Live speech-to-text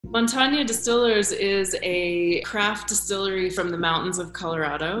Montagna Distillers is a craft distillery from the mountains of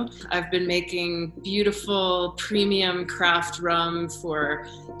Colorado. I've been making beautiful premium craft rum for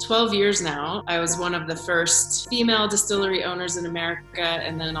 12 years now. I was one of the first female distillery owners in America,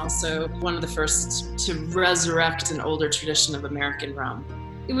 and then also one of the first to resurrect an older tradition of American rum.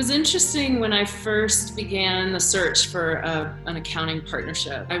 It was interesting when I first began the search for an accounting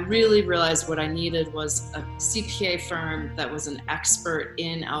partnership. I really realized what I needed was a CPA firm that was an expert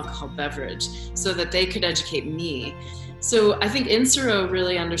in alcohol beverage so that they could educate me. So I think Insero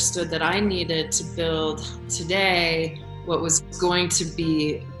really understood that I needed to build today what was going to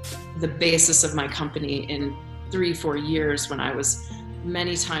be the basis of my company in 3-4 years when I was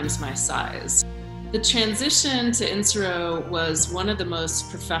many times my size. The transition to Insero was one of the most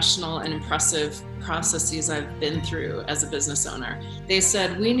professional and impressive processes I've been through as a business owner. They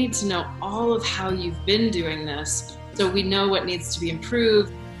said, we need to know all of how you've been doing this so we know what needs to be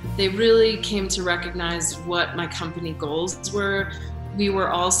improved. They really came to recognize what my company goals were. We were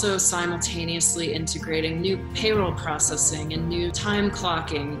also simultaneously integrating new payroll processing and new time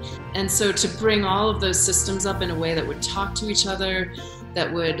clocking. And so to bring all of those systems up in a way that would talk to each other, that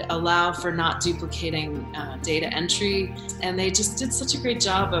would allow for not duplicating data entry. And they just did such a great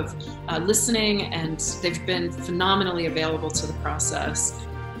job of listening, and they've been phenomenally available to the process.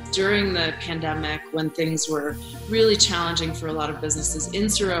 During the pandemic, when things were really challenging for a lot of businesses,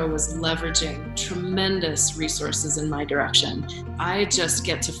 Insero was leveraging tremendous resources in my direction. I just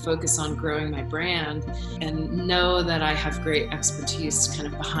get to focus on growing my brand and know that I have great expertise kind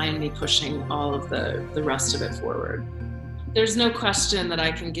of behind me pushing all of the rest of it forward. There's no question that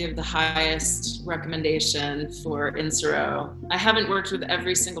I can give the highest recommendation for Insero. I haven't worked with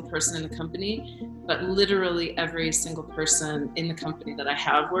every single person in the company, but literally every single person in the company that I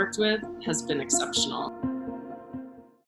have worked with has been exceptional.